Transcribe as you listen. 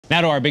Now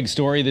to our big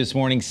story this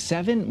morning.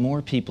 7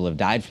 more people have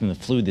died from the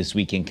flu this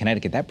week in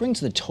Connecticut. That brings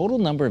the total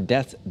number of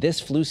deaths this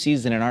flu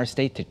season in our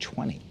state to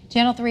 20.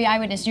 Channel 3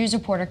 Eyewitness News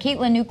reporter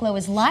Caitlin Nuclo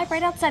is live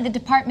right outside the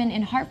department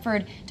in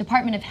Hartford,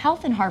 Department of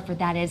Health in Hartford,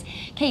 that is.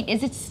 Kate,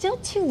 is it still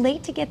too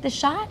late to get the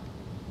shot?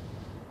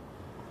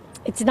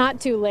 It's not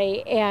too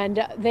late,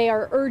 and they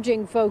are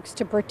urging folks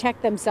to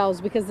protect themselves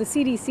because the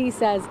CDC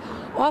says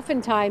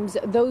oftentimes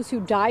those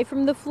who die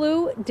from the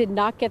flu did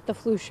not get the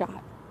flu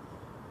shot.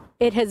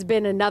 It has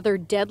been another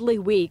deadly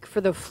week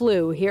for the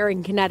flu here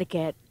in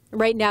Connecticut.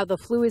 Right now, the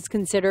flu is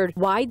considered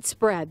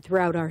widespread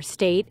throughout our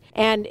state,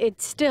 and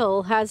it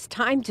still has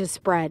time to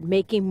spread,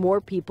 making more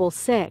people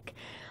sick.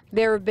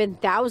 There have been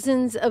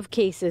thousands of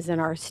cases in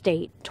our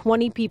state.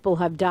 20 people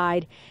have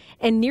died,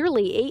 and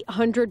nearly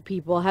 800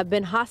 people have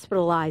been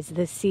hospitalized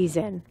this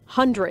season,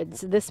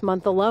 hundreds this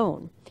month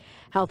alone.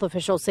 Health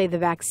officials say the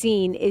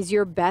vaccine is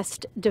your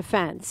best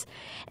defense.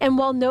 And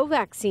while no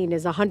vaccine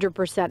is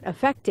 100%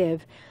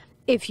 effective,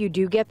 if you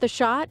do get the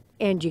shot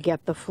and you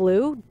get the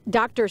flu,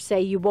 doctors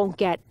say you won't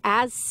get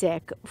as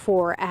sick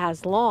for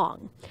as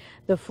long.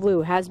 The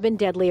flu has been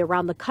deadly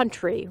around the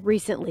country,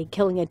 recently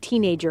killing a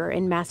teenager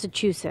in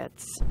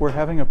Massachusetts. We're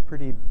having a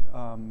pretty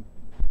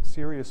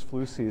serious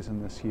flu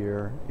season this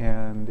year,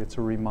 and it's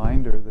a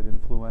reminder that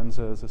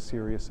influenza is a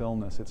serious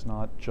illness. It's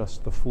not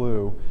just the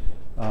flu.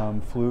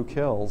 Flu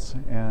kills,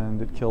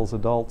 and it kills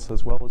adults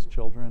as well as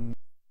children.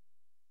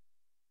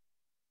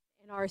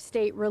 Our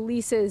state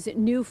releases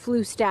new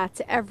flu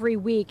stats every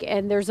week,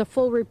 and there's a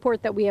full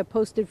report that we have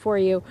posted for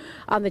you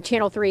on the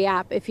Channel 3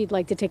 app if you'd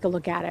like to take a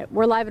look at it.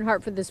 We're live in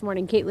Hartford this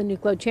morning. Caitlin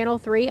Nuclo, Channel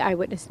 3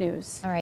 Eyewitness News. All right.